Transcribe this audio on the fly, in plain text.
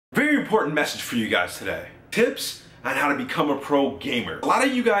Very important message for you guys today. Tips on how to become a pro gamer. A lot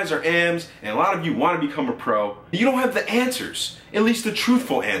of you guys are AMs and a lot of you want to become a pro. You don't have the answers, at least the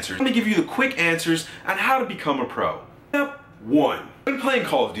truthful answers. I'm going to give you the quick answers on how to become a pro. Step 1. When playing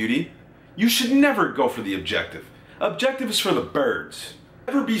Call of Duty, you should never go for the objective. Objective is for the birds.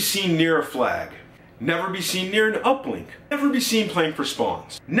 Never be seen near a flag. Never be seen near an uplink. Never be seen playing for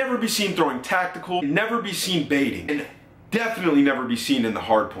spawns. Never be seen throwing tactical. Never be seen baiting. And definitely never be seen in the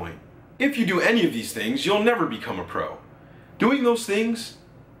hard point. If you do any of these things, you'll never become a pro. Doing those things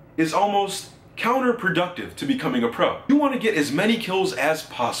is almost counterproductive to becoming a pro. You want to get as many kills as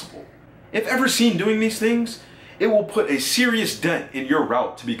possible. If ever seen doing these things, it will put a serious dent in your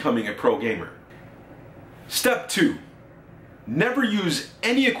route to becoming a pro gamer. Step 2. Never use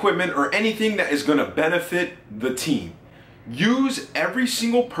any equipment or anything that is going to benefit the team. Use every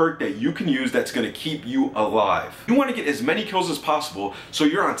single perk that you can use that's going to keep you alive. You want to get as many kills as possible so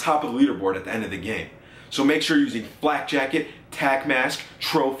you're on top of the leaderboard at the end of the game. So make sure you're using flak jacket, tac mask,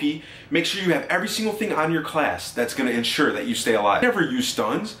 trophy. Make sure you have every single thing on your class that's going to ensure that you stay alive. Never use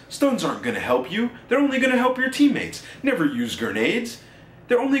stuns. Stuns aren't going to help you. They're only going to help your teammates. Never use grenades.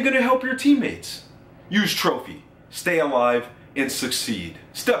 They're only going to help your teammates. Use trophy. Stay alive and succeed.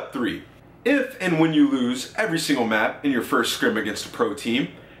 Step 3. If and when you lose every single map in your first scrim against a pro team,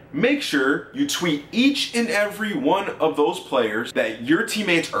 make sure you tweet each and every one of those players that your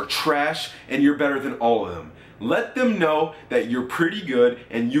teammates are trash and you're better than all of them. Let them know that you're pretty good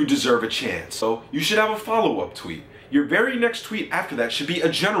and you deserve a chance. So you should have a follow-up tweet. Your very next tweet after that should be a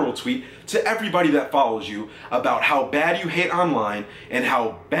general tweet to everybody that follows you about how bad you hate online and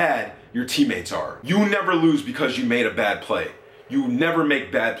how bad your teammates are. You never lose because you made a bad play. You never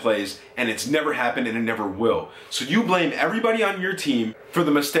make bad plays, and it's never happened and it never will. So you blame everybody on your team for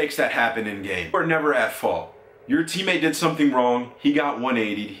the mistakes that happen in game. You are never at fault. Your teammate did something wrong, he got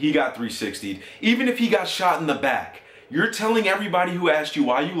 180'd, he got 360'd. Even if he got shot in the back, you're telling everybody who asked you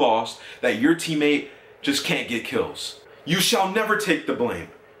why you lost that your teammate just can't get kills. You shall never take the blame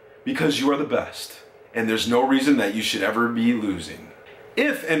because you are the best, and there's no reason that you should ever be losing.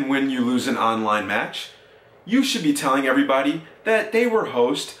 If and when you lose an online match, you should be telling everybody that they were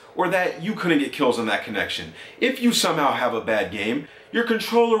host or that you couldn't get kills on that connection. If you somehow have a bad game, your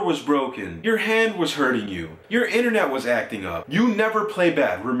controller was broken, your hand was hurting you, your internet was acting up, you never play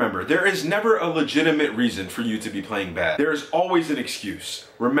bad. Remember, there is never a legitimate reason for you to be playing bad. There is always an excuse.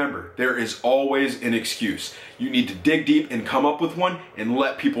 Remember, there is always an excuse. You need to dig deep and come up with one and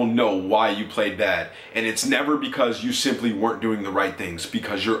let people know why you played bad. And it's never because you simply weren't doing the right things,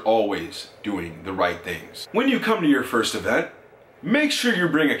 because you're always doing the right things. When you come to your first event, make sure you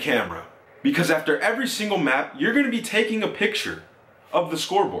bring a camera, because after every single map, you're going to be taking a picture of the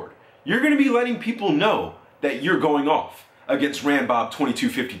scoreboard. You're going to be letting people know that you're going off against Rambob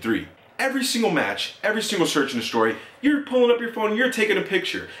 2253. Every single match, every single search and destroy, you're pulling up your phone, you're taking a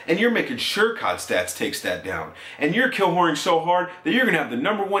picture, and you're making sure COD Stats takes that down. And you're kill whoring so hard that you're going to have the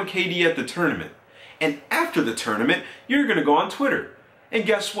 #1 KD at the tournament. And after the tournament, you're going to go on Twitter. And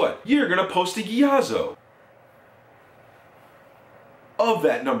guess what? You're going to post a Gyazo of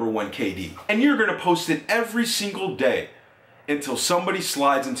that #1 KD. And you're going to post it every single day until somebody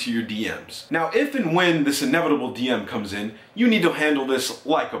slides into your DMs. Now, if and when this inevitable DM comes in, you need to handle this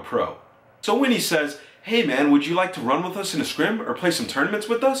like a pro. So when he says, "Hey man, would you like to run with us in a scrim or play some tournaments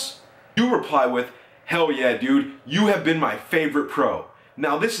with us?" you reply with, "Hell yeah, dude, you have been my favorite pro."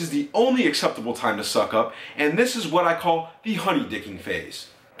 Now this is the only acceptable time to suck up, and this is what I call the honey dicking phase.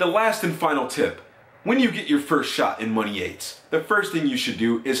 The last and final tip. When you get your first shot in Money 8s, the first thing you should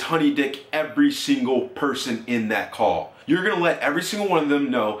do is honey dick every single person in that call. You're going to let every single one of them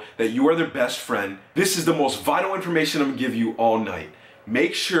know that you are their best friend. This is the most vital information I'm going to give you all night.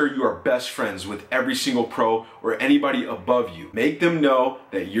 Make sure you are best friends with every single pro or anybody above you. Make them know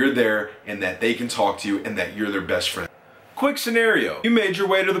that you're there and that they can talk to you and that you're their best friend. Quick scenario. You made your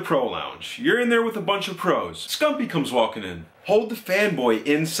way to the pro lounge. You're in there with a bunch of pros. Scumpy comes walking in. Hold the fanboy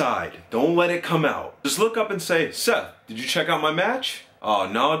inside. Don't let it come out. Just look up and say, "Seth, did you check out my match?" "Oh,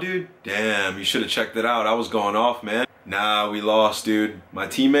 no, dude. Damn, you should have checked it out. I was going off, man." "Nah, we lost, dude. My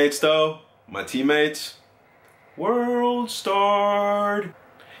teammates, though. My teammates. World starred."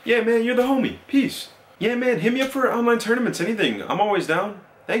 "Yeah, man, you're the homie. Peace." "Yeah, man, hit me up for online tournaments, anything. I'm always down."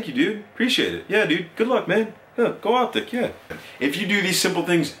 "Thank you, dude. Appreciate it." "Yeah, dude. Good luck, man. Yeah, go optic, yeah." If you do these simple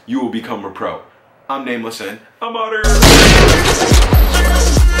things, you will become a pro. I'm Nameless and I'm outer.